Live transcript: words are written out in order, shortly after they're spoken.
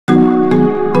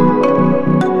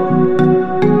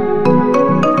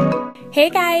Hey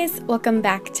guys, welcome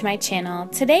back to my channel.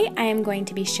 Today I am going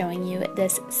to be showing you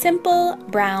this simple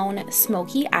brown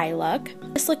smoky eye look.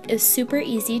 This look is super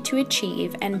easy to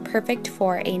achieve and perfect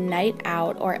for a night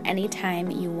out or anytime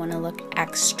you want to look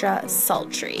extra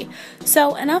sultry.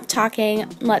 So enough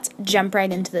talking, let's jump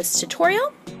right into this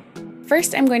tutorial.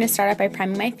 First, I'm going to start out by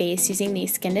priming my face using the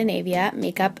Skindinavia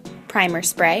makeup primer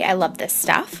spray. I love this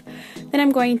stuff. Then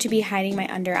I'm going to be hiding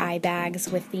my under eye bags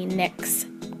with the NYX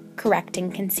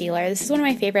correcting concealer. This is one of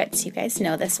my favorites. You guys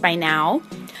know this by now.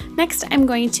 Next, I'm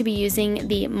going to be using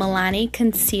the Milani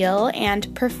Conceal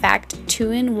and Perfect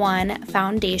 2-in-1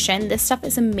 foundation. This stuff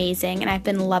is amazing and I've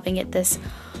been loving it this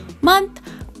month,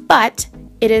 but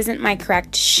it isn't my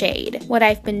correct shade. What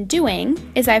I've been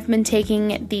doing is I've been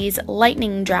taking these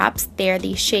lightening drops, they're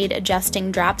the shade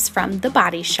adjusting drops from the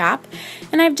Body Shop,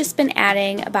 and I've just been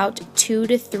adding about 2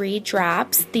 to 3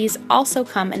 drops. These also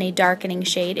come in a darkening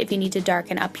shade if you need to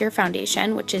darken up your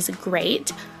foundation, which is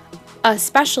great,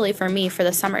 especially for me for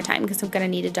the summertime because I'm going to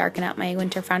need to darken up my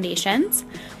winter foundations.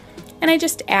 And I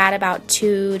just add about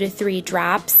 2 to 3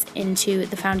 drops into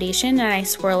the foundation and I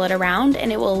swirl it around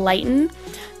and it will lighten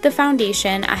the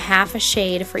foundation a half a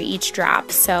shade for each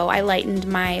drop. So I lightened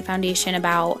my foundation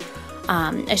about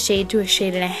a shade to a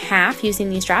shade and a half using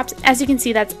these drops. As you can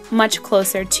see, that's much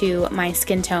closer to my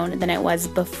skin tone than it was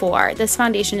before. This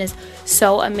foundation is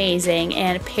so amazing,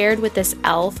 and paired with this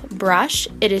e.l.f. brush,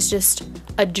 it is just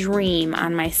a dream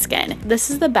on my skin. This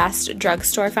is the best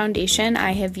drugstore foundation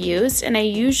I have used, and I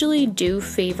usually do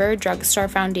favor drugstore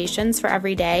foundations for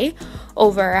every day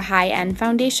over high-end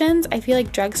foundations. I feel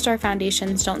like drugstore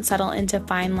foundations don't settle into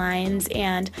fine lines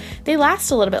and they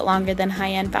last a little bit longer than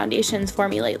high-end foundations for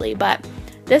me lately, but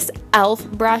this e.l.f.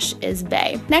 brush is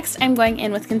bae. Next, I'm going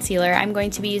in with concealer. I'm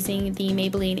going to be using the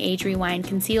Maybelline Age Rewind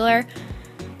Concealer.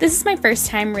 This is my first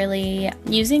time really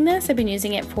using this. I've been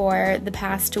using it for the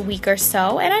past week or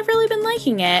so, and I've really been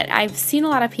liking it. I've seen a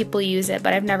lot of people use it,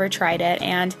 but I've never tried it,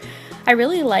 and I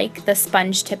really like the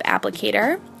sponge tip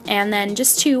applicator. And then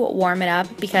just to warm it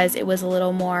up, because it was a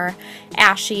little more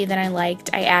ashy than I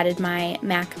liked, I added my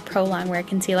MAC Pro Longwear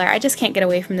Concealer. I just can't get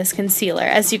away from this concealer,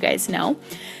 as you guys know.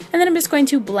 And then I'm just going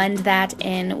to blend that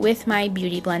in with my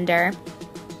Beauty Blender.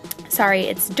 Sorry,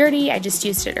 it's dirty. I just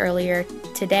used it earlier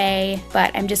today, but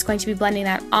I'm just going to be blending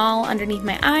that all underneath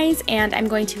my eyes, and I'm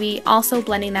going to be also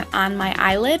blending that on my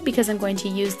eyelid because I'm going to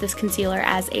use this concealer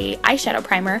as a eyeshadow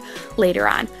primer later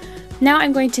on. Now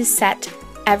I'm going to set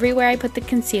everywhere I put the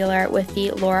concealer with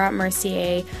the Laura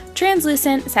Mercier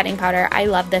translucent setting powder. I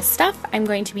love this stuff. I'm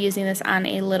going to be using this on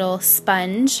a little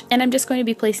sponge, and I'm just going to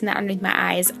be placing that underneath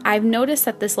my eyes. I've noticed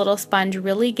that this little sponge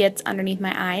really gets underneath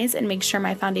my eyes and makes sure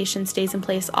my foundation stays in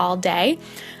place all day.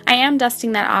 I am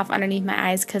dusting that off underneath my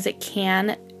eyes because it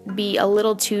can be a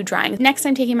little too drying. Next,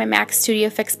 I'm taking my MAC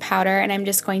Studio Fix powder and I'm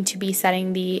just going to be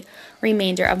setting the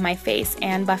remainder of my face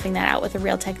and buffing that out with a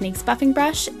Real Techniques buffing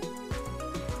brush.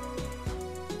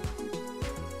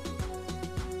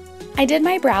 I did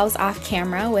my brows off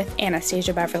camera with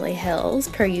Anastasia Beverly Hills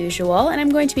per usual, and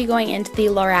I'm going to be going into the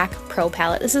Lorac Pro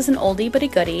palette. This is an oldie but a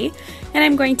goodie, and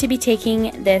I'm going to be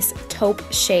taking this taupe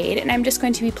shade and I'm just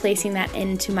going to be placing that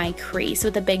into my crease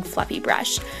with a big fluffy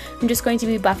brush. I'm just going to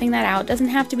be buffing that out. It doesn't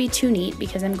have to be too neat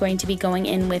because I'm going to be going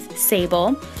in with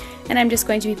Sable, and I'm just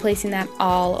going to be placing that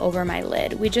all over my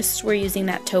lid. We're using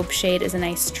that taupe shade as a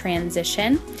nice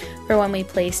transition for when we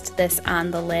placed this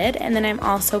on the lid. And then I'm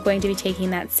also going to be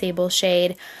taking that Sable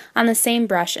shade on the same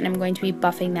brush and I'm going to be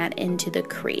buffing that into the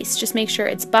crease. Just make sure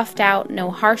it's buffed out, no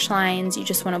harsh lines. You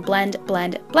just want to blend,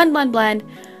 blend, blend, blend, blend,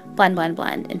 blend, blend,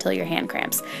 blend until your hand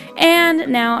cramps. And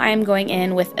now I'm going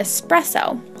in with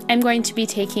Espresso. I'm going to be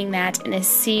taking that in a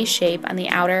C shape on the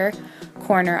outer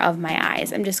corner of my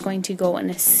eyes. I'm just going to go in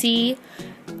a C,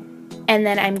 and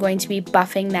then I'm going to be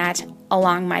buffing that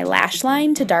along my lash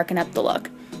line to darken up the look.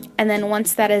 And then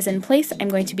once that is in place, I'm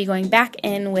going to be going back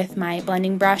in with my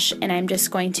blending brush and I'm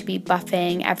just going to be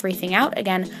buffing everything out.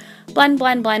 Again, blend,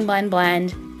 blend, blend, blend,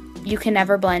 blend. You can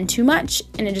never blend too much,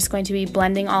 and I'm just going to be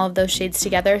blending all of those shades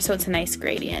together so it's a nice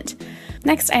gradient.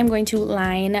 Next, I'm going to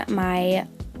line my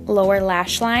lower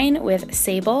lash line with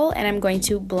Sable and I'm going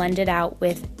to blend it out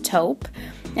with Taupe,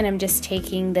 and I'm just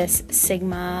taking this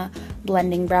Sigma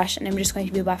blending brush and I'm just going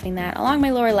to be buffing that along my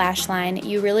lower lash line.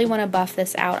 You really want to buff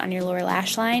this out on your lower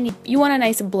lash line. You want a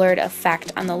nice blurred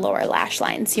effect on the lower lash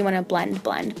line, so you want to blend,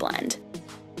 blend, blend.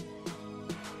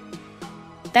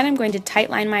 Then I'm going to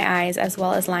tight line my eyes as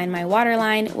well as line my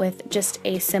waterline with just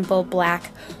a simple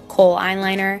black kohl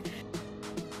eyeliner.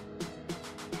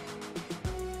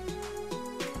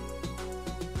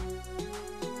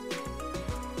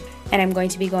 And I'm going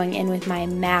to be going in with my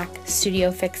MAC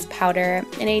Studio Fix powder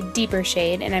in a deeper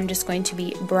shade, and I'm just going to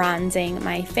be bronzing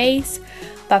my face,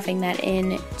 buffing that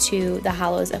into the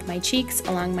hollows of my cheeks,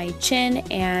 along my chin,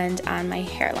 and on my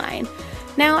hairline.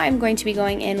 Now I'm going to be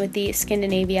going in with the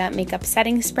Skindinavia makeup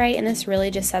setting spray, and this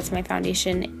really just sets my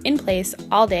foundation in place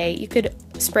all day. You could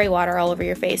spray water all over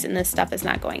your face and this stuff is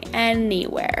not going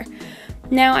anywhere.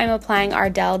 Now I'm applying our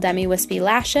Ardell Demi Wispy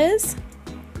Lashes.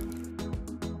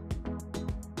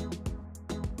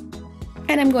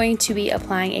 And I'm going to be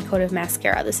applying a coat of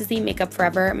mascara. This is the Makeup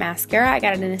Forever mascara. I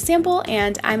got it in a sample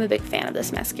and I'm a big fan of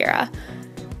this mascara.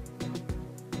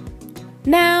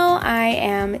 Now I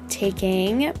am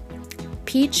taking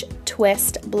Peach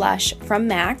Twist blush from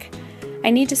MAC. I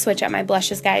need to switch up my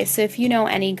blushes, guys, so if you know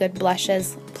any good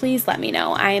blushes, please let me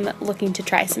know. I'm looking to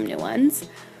try some new ones.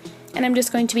 And I'm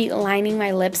just going to be lining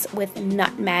my lips with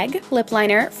Nutmeg lip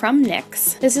liner from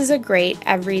NYX. This is a great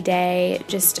everyday,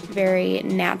 just very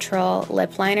natural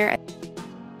lip liner.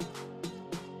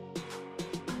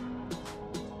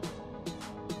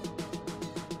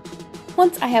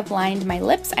 Once I have lined my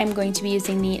lips, I'm going to be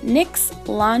using the NYX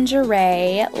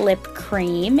Lingerie Lip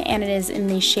Cream, and it is in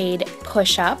the shade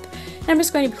Push Up. And I'm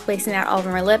just going to be placing that all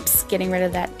over my lips, getting rid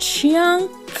of that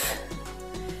chunk.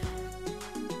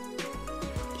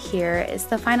 Here is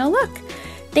the final look.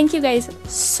 Thank you guys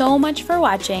so much for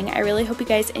watching. I really hope you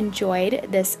guys enjoyed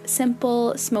this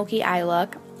simple smoky eye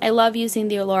look. I love using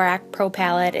the Lorac Pro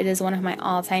Palette. It is one of my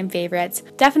all-time favorites.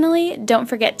 Definitely don't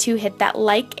forget to hit that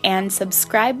like and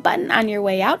subscribe button on your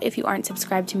way out if you aren't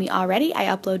subscribed to me already. I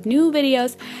upload new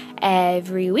videos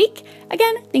every week.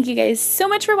 Again, thank you guys so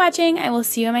much for watching. I will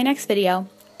see you in my next video.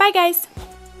 Bye, guys.